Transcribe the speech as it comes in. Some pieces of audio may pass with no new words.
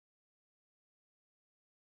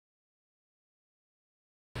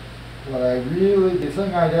The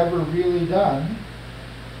thing I'd ever really done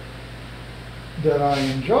that I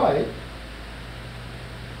enjoyed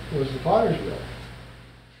was the potter's wheel.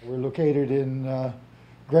 We're located in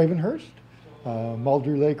Gravenhurst,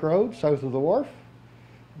 Mulder Lake Road, south of the wharf.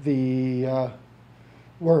 We're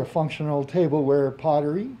a functional tableware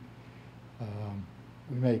pottery.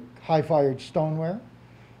 We make high-fired stoneware,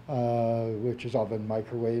 which is oven,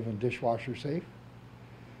 microwave, and dishwasher safe.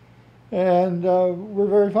 And we're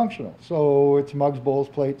very functional. So it's mugs, bowls,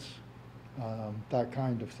 plates, that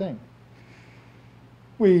kind of thing.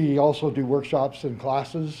 We also do workshops and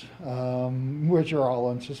classes, which are all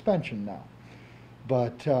on suspension now.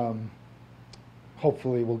 But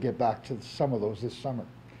hopefully we'll get back to some of those this summer.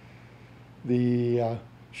 The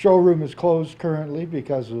showroom is closed currently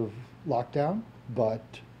because of lockdown, but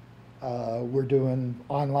we're doing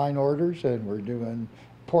online orders and we're doing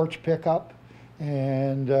porch pickup,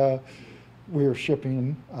 and we're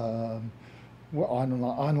shipping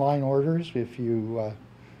online orders if you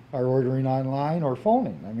are ordering online or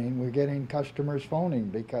phoning. I mean, we're getting customers phoning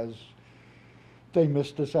because they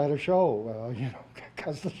missed us at a show,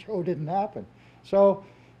 because the show didn't happen. So,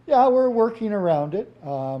 yeah, we're working around it.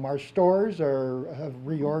 Our stores have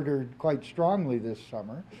reordered quite strongly this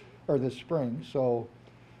summer, or this spring, so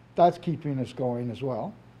that's keeping us going as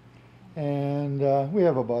well. And we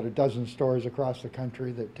have about a dozen stores across the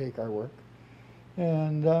country that take our work.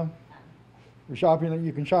 And we're shopping.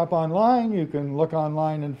 You can shop online, you can look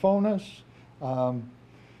online and phone us.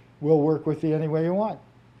 We'll work with you any way you want.